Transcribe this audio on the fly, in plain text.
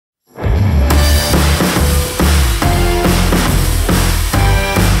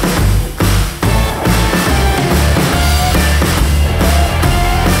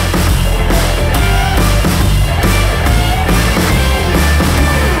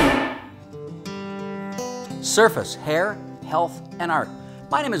Surface, hair, health, and art.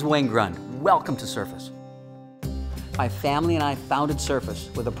 My name is Wayne Grund. Welcome to Surface. My family and I founded Surface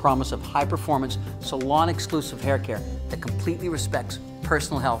with a promise of high-performance, salon-exclusive hair care that completely respects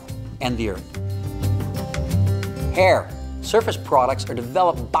personal health and the earth. Hair. Surface products are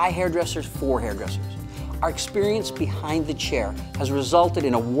developed by hairdressers for hairdressers. Our experience behind the chair has resulted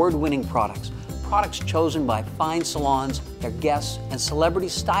in award-winning products. Products chosen by fine salons, their guests, and celebrity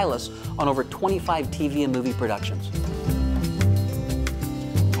stylists on over 25 TV and movie productions.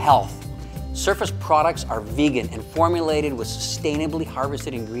 Health. Surface products are vegan and formulated with sustainably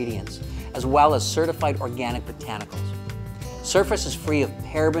harvested ingredients, as well as certified organic botanicals. Surface is free of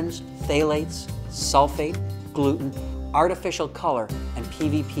parabens, phthalates, sulfate, gluten, artificial color, and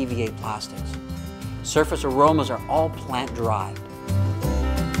PVPVA plastics. Surface aromas are all plant-derived.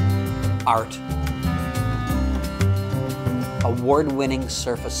 Art. Award-winning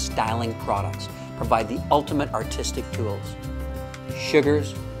Surface styling products provide the ultimate artistic tools.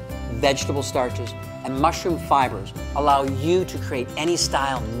 Sugars, vegetable starches, and mushroom fibers allow you to create any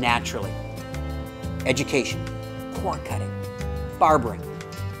style naturally. Education, cord cutting, barbering,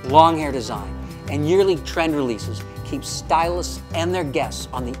 long hair design, and yearly trend releases keep stylists and their guests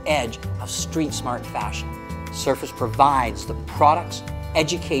on the edge of street-smart fashion. Surface provides the products,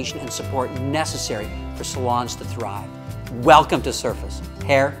 education, and support necessary for salons to thrive. Welcome to Surface,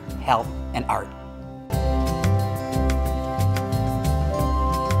 hair, health, and art.